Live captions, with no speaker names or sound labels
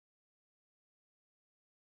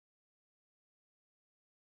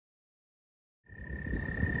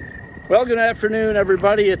Well, good afternoon,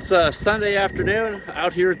 everybody. It's Sunday afternoon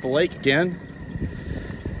out here at the lake again.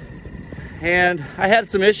 And I had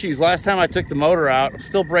some issues last time I took the motor out. I'm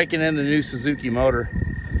still breaking in the new Suzuki motor.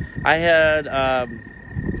 I had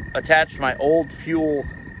attached my old fuel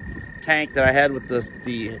tank that I had with the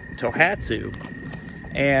Tohatsu.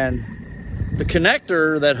 And the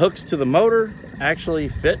connector that hooks to the motor actually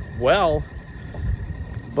fit well,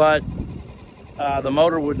 but the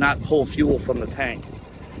motor would not pull fuel from the tank.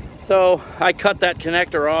 So I cut that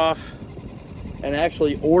connector off and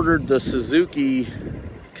actually ordered the Suzuki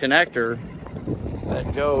connector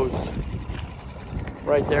that goes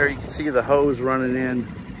right there. You can see the hose running in.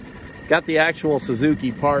 Got the actual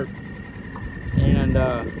Suzuki part, and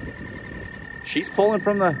she's pulling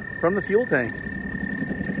from the fuel tank.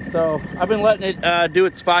 So I've been letting it do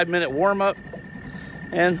its 5-minute warm-up,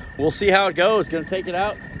 and we'll see how it goes. Gonna take it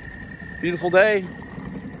out. Beautiful day.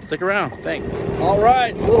 Stick around. Thanks. All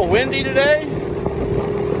right, it's a little windy today,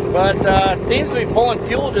 but it seems to be pulling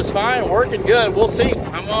fuel just fine, working good. We'll see.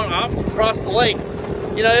 I'm off across the lake.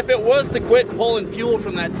 You know, if it was to quit pulling fuel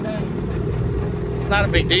from that tank, it's not a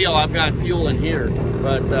big deal. I've got fuel in here,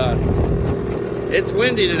 but it's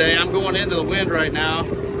windy today. I'm going into the wind right now,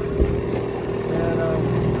 and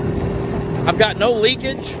I've got no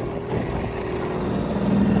leakage.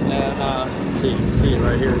 And let's see, you can see it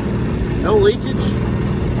right here. No leakage.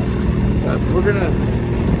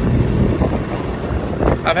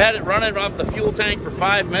 I've had it running off the fuel tank for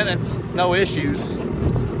 5 minutes, no issues,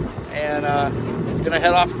 and gonna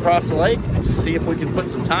head off across the lake, just see if we can put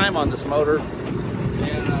some time on this motor,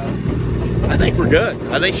 and I think we're good.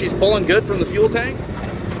 I think she's pulling good from the fuel tank.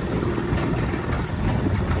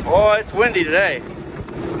 Oh, it's windy today.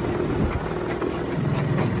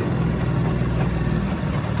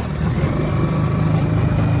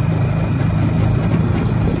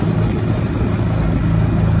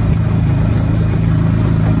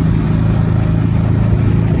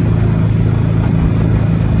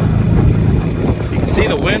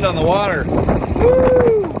 Wind on the water.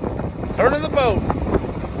 Woo! Turning the boat.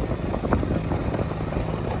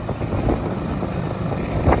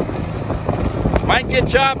 Might get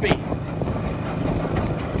choppy.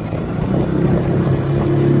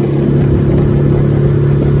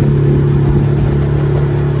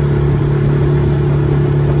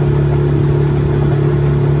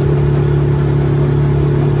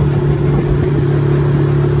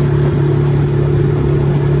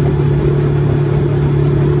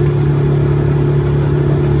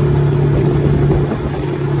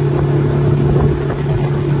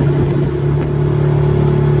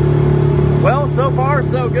 So far,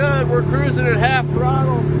 so good. We're cruising at half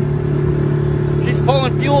throttle. She's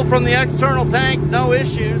pulling fuel from the external tank, no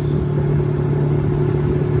issues.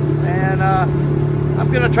 And I'm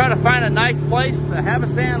gonna try to find a nice place to have a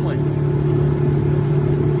sandwich.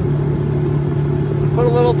 Put a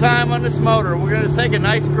little time on this motor. We're gonna take a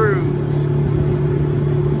nice cruise.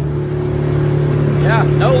 Yeah,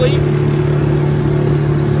 no leaks.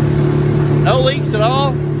 No leaks at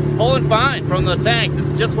all. Pulling fine from the tank. This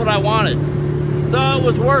is just what I wanted. So it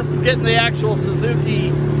was worth getting the actual Suzuki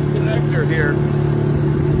connector here.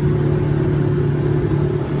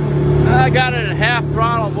 I got it at half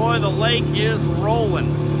throttle. Boy, the lake is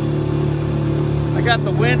rolling. I got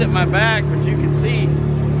the wind at my back, but you can see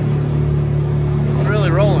it's really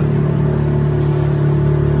rolling.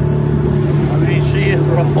 I mean, she is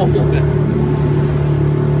rolling.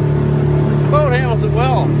 This boat handles it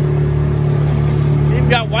well. Even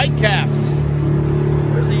got white caps.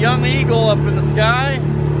 There's a young eagle up in the sky.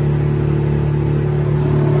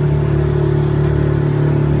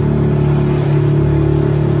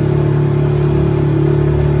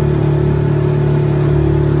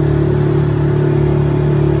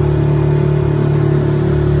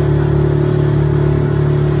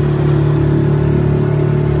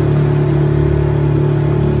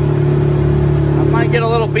 I might get a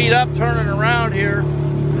little beat up turning around here.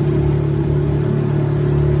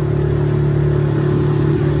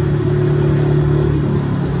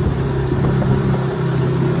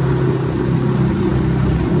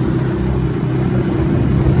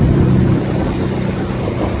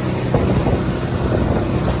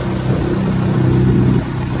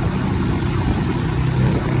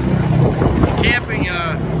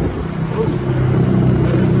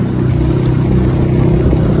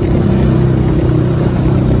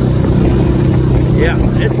 Yeah,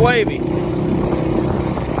 it's wavy.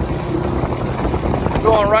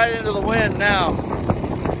 Going right into the wind now.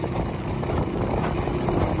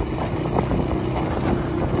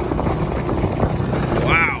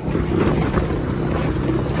 Wow.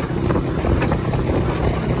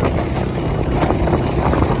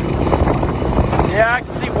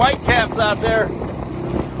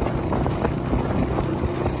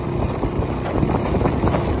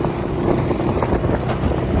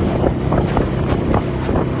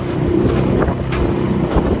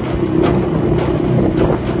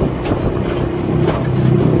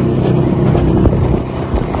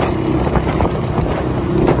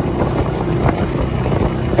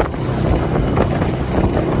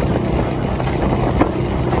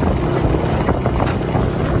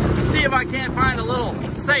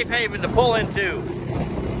 haven to pull into.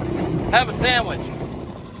 Have a sandwich.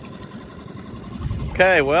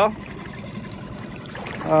 Okay, well,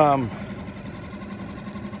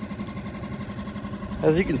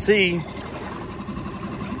 as you can see,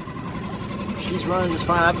 she's running just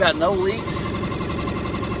fine. I've got no leaks.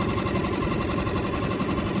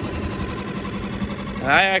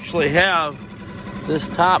 And I actually have this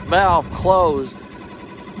top valve closed,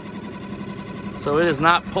 so it is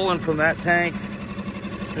not pulling from that tank.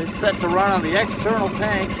 It's set to run on the external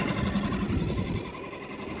tank.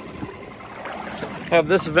 Have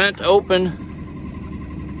this vent open,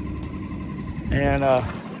 and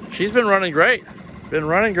she's been running great. Been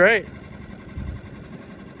running great.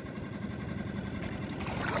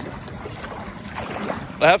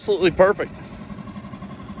 Absolutely perfect.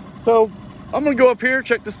 So I'm gonna go up here,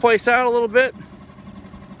 check this place out a little bit.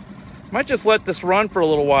 Might just let this run for a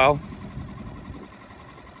little while.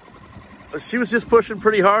 But she was just pushing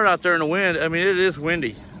pretty hard out there in the wind. I mean, it is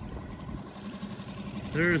windy.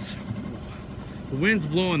 The wind's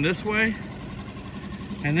blowing this way,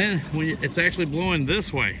 and then it's actually blowing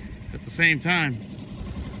this way at the same time.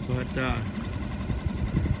 But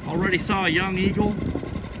already saw a young eagle.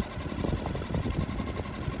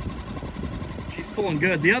 She's pulling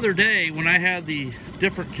good. The other day when I had the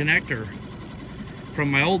different connector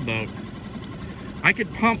from my old boat, I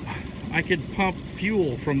could pump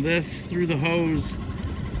fuel from this through the hose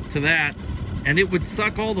to that, and it would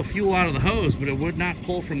suck all the fuel out of the hose, but it would not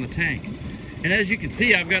pull from the tank. And as you can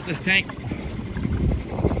see, I've got this tank,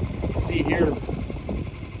 see here,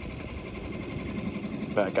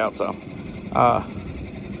 back out some.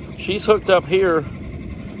 She's hooked up here.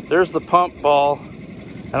 There's the pump ball,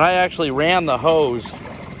 and I actually ran the hose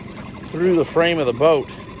through the frame of the boat.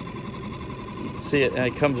 You can see it, and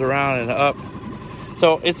it comes around and up.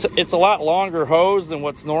 So it's a lot longer hose than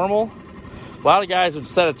what's normal. A lot of guys would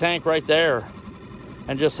set a tank right there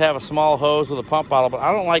and just have a small hose with a pump bottle, but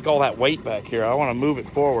I don't like all that weight back here. I want to move it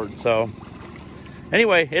forward. So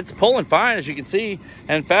anyway, it's pulling fine, as you can see.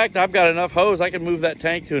 And in fact, I've got enough hose, I can move that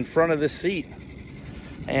tank to in front of this seat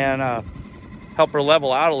and help her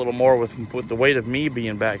level out a little more with the weight of me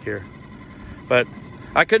being back here. But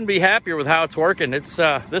I couldn't be happier with how it's working.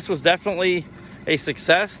 This was definitely a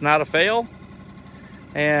success, not a fail,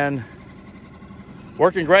 and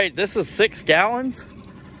working great. This is 6 gallons.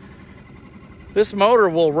 This motor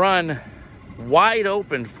will run wide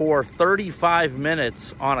open for 35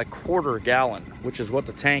 minutes on a 1/4 gallon, which is what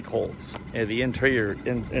the tank holds, the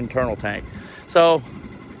internal tank. So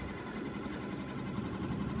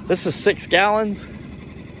this is 6 gallons.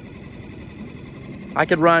 I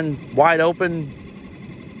could run wide open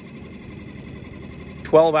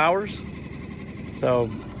 12 hours. So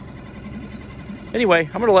anyway,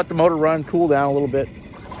 I'm gonna let the motor run, cool down a little bit,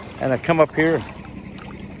 and I come up here,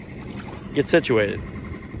 get situated.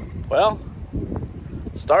 Well,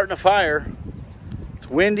 starting a fire. It's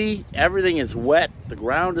windy, everything is wet, the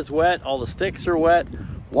ground is wet, all the sticks are wet.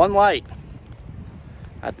 One light.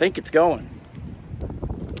 I think it's going.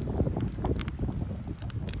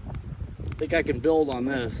 I think I can build on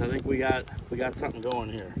this. I think we got something going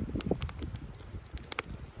here.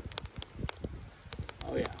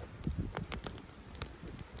 Oh yeah.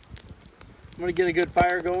 I'm gonna get a good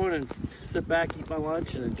fire going and sit back, eat my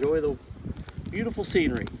lunch, and enjoy the beautiful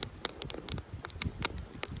scenery.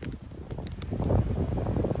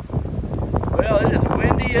 Well, it is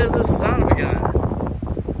windy as the son of a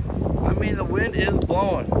gun. I mean, the wind is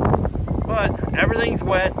blowing, but everything's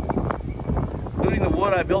wet, including the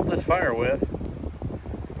wood I built this fire with.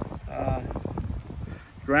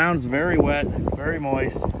 Ground's very wet, very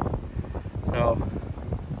moist. So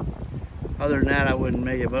other than that, I wouldn't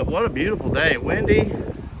make it. But what a beautiful day. Windy,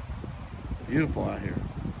 beautiful out here.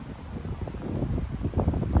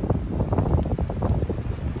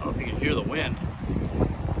 I don't know if you can hear the wind.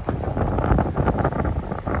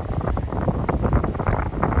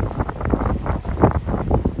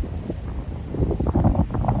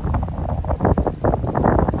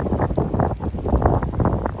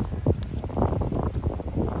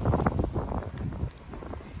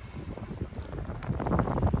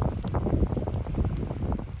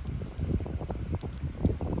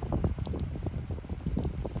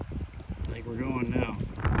 We're going now.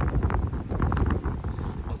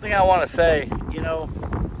 One thing I want to say, you know,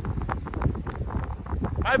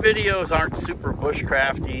 my videos aren't super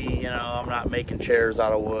bushcrafty, you know, I'm not making chairs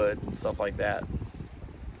out of wood and stuff like that.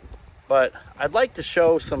 But I'd like to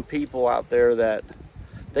show some people out there that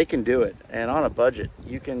they can do it, and on a budget.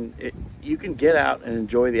 You can get out and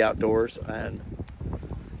enjoy the outdoors, and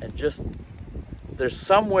just, there's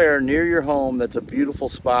somewhere near your home that's a beautiful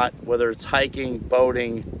spot, whether it's hiking,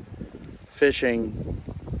 boating, fishing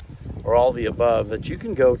or all the above that you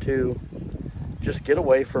can go to, just get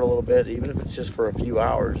away for a little bit, even if it's just for a few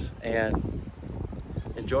hours, and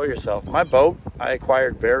enjoy yourself. My boat I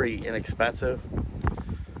acquired very inexpensive.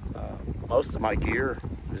 Most of my gear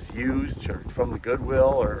is used or from the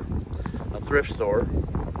Goodwill or a thrift store,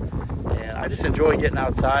 and I just enjoy getting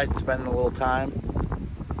outside, spending a little time.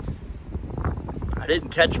 I didn't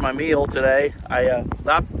catch my meal today. I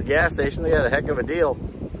stopped at the gas station. They had a heck of a deal.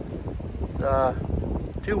 It's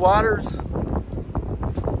 2 waters,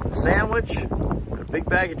 a sandwich, and a big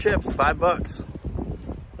bag of chips, $5.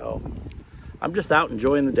 So I'm just out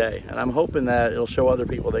enjoying the day, and I'm hoping that it'll show other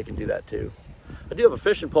people they can do that too. I do have a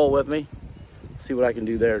fishing pole with me. See what I can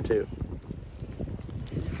do there too.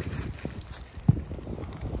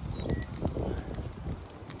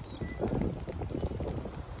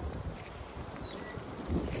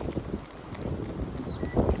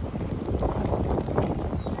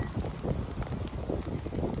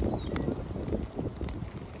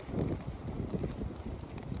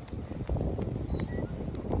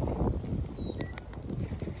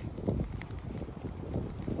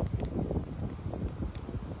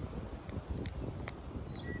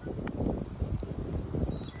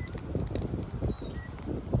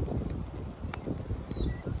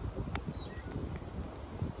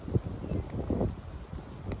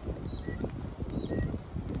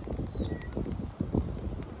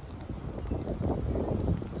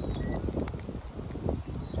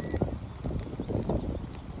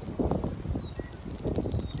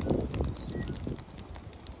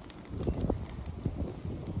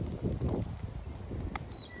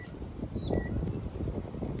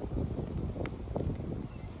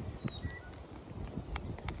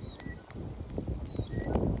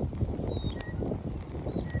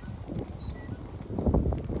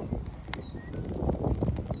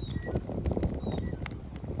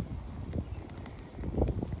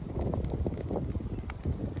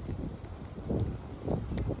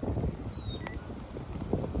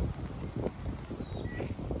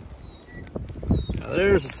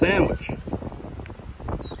 There's a sandwich.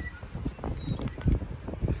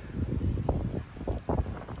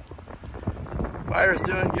 Fire's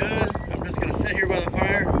doing good. I'm just gonna sit here by the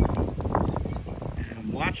fire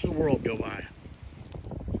and watch the world go by.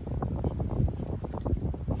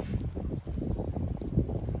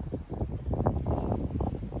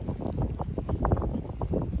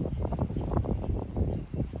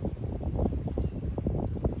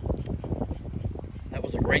 That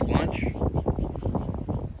was a great lunch.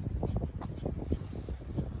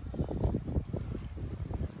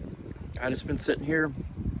 I just been sitting here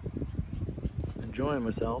enjoying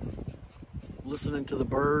myself, listening to the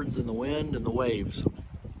birds and the wind and the waves.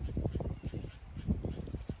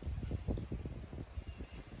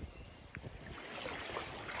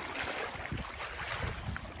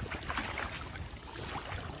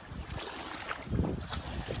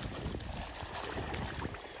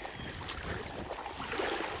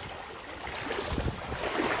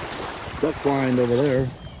 Duck blind over there.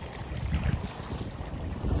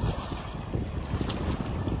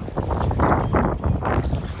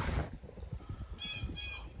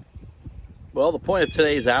 Well, the point of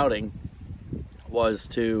today's outing was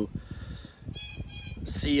to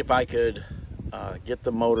see if I could get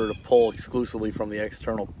the motor to pull exclusively from the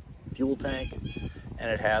external fuel tank,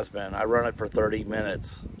 and it has been. I run it for 30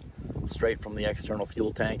 minutes straight from the external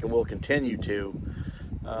fuel tank, and will continue to.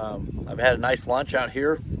 I've had a nice lunch out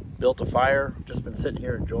here, built a fire, just been sitting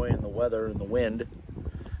here enjoying the weather and the wind,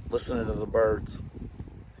 listening to the birds.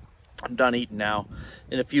 I'm done eating now.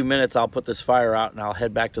 In a few minutes I'll put this fire out and I'll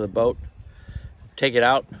head back to the boat, take it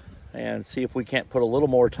out, and see if we can't put a little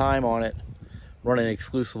more time on it running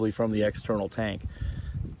exclusively from the external tank.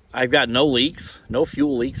 I've got no leaks, no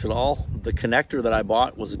fuel leaks at all. The connector that I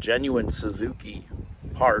bought was a genuine Suzuki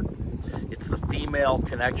part. It's the female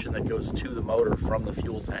connection that goes to the motor from the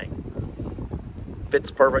fuel tank.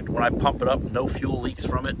 Fits perfect. When I pump it up, no fuel leaks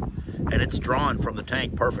from it, and it's drawn from the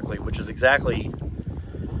tank perfectly, which is exactly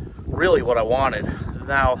really what I wanted.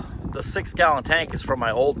 Now, the 6-gallon tank is from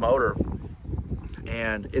my old motor,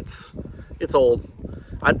 and it's old.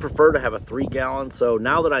 I'd prefer to have a 3-gallon, so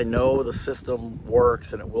now that I know the system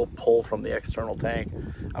works and it will pull from the external tank,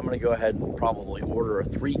 I'm gonna go ahead and probably order a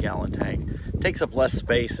 3-gallon tank. It takes up less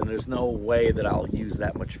space, and there's no way that I'll use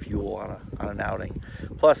that much fuel on an outing.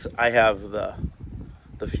 Plus, I have the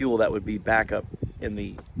fuel that would be backup in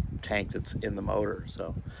the tank that's in the motor.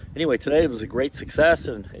 So anyway, today was a great success,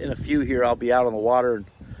 and in a few here I'll be out on the water and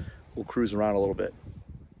we'll cruise around a little bit.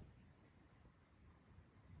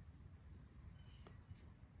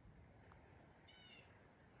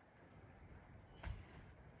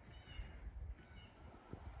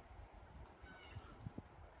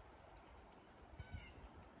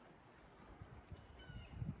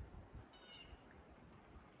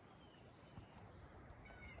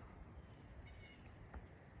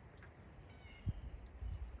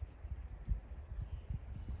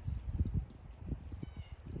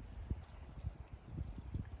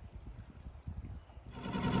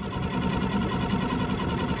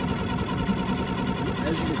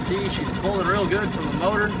 see she's pulling real good from the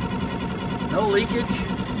motor. No leakage,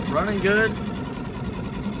 running good.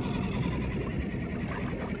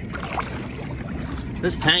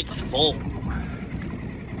 This tank is full.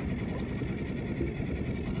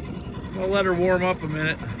 We'll let her warm up a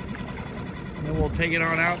minute, and then we'll take it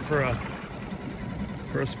on out for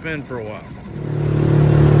a spin for a while.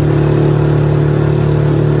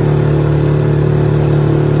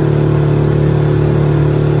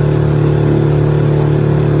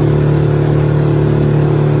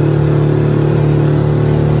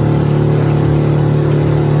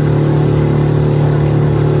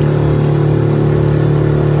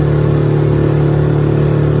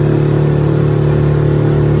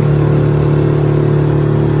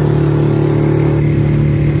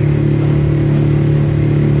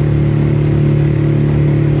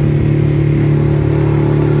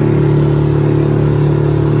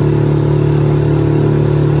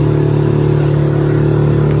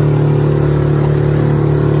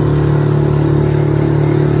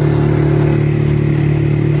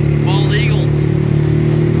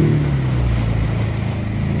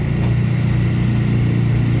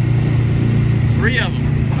 Three of them.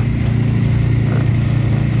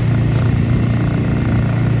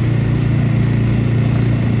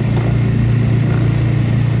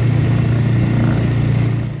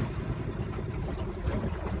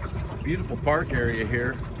 Beautiful park area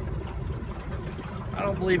here. I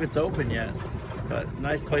don't believe it's open yet, but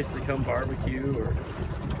nice place to come barbecue,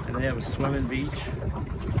 and they have a swimming beach.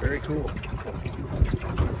 Very cool.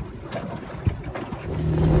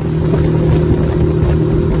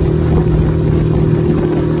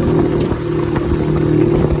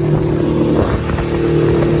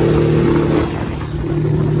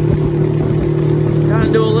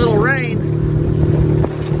 Do a little rain,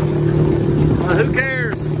 but who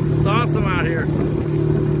cares? It's awesome out here.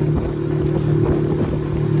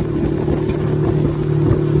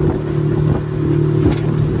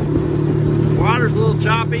 Water's a little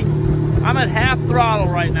choppy. I'm at half throttle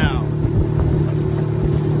right now.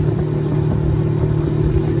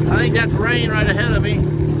 I think that's rain right ahead of me.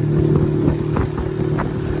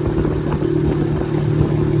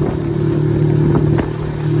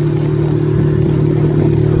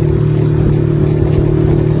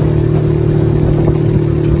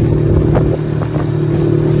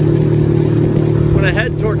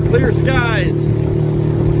 Head toward clear skies.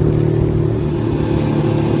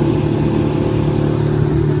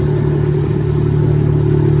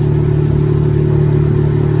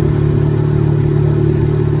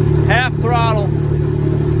 Half throttle.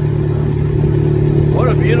 What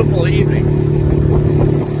a beautiful evening.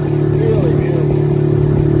 Really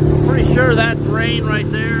beautiful. I'm pretty sure that's rain right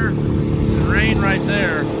there and rain right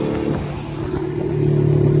there.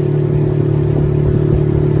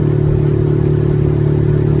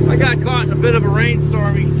 I got caught in a bit of a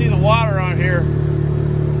rainstorm. You can see the water on here,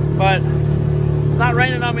 but it's not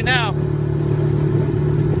raining on me now.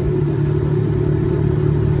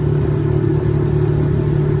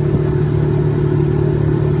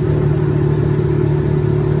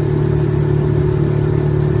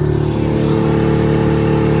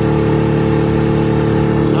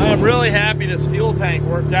 I am really happy this fuel tank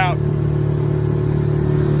worked out.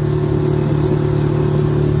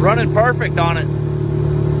 Running perfect on it.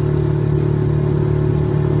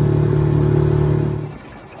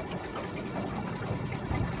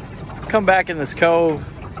 Come back in this cove,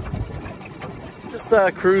 just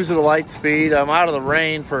cruise at a light speed. I'm out of the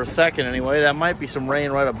rain for a second anyway. That might be some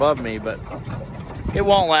rain right above me, but it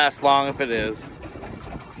won't last long if it is.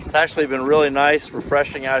 It's actually been really nice,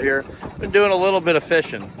 refreshing out here. Been doing a little bit of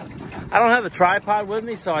fishing. I don't have the tripod with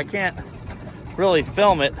me, so I can't really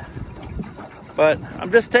film it, but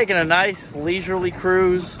I'm just taking a nice leisurely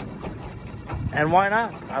cruise, and why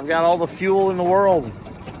not? I've got all the fuel in the world.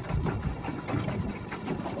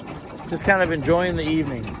 Just kind of enjoying the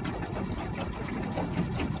evening.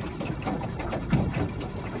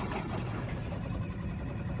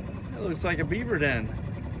 It looks like a beaver den,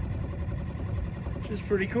 which is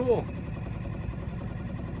pretty cool.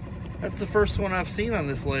 That's the first one I've seen on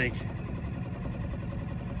this lake.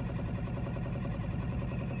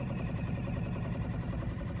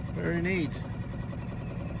 Very neat.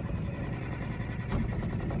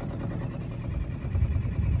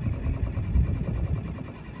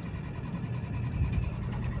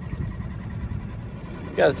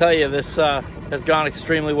 Got to tell you, this has gone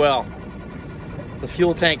extremely well. The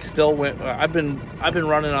fuel tank still went. I've been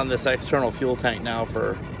running on this external fuel tank now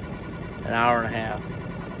for an hour and a half.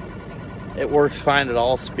 It works fine at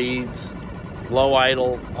all speeds, low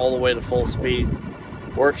idle all the way to full speed.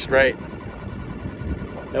 Works great.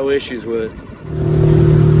 No issues with it.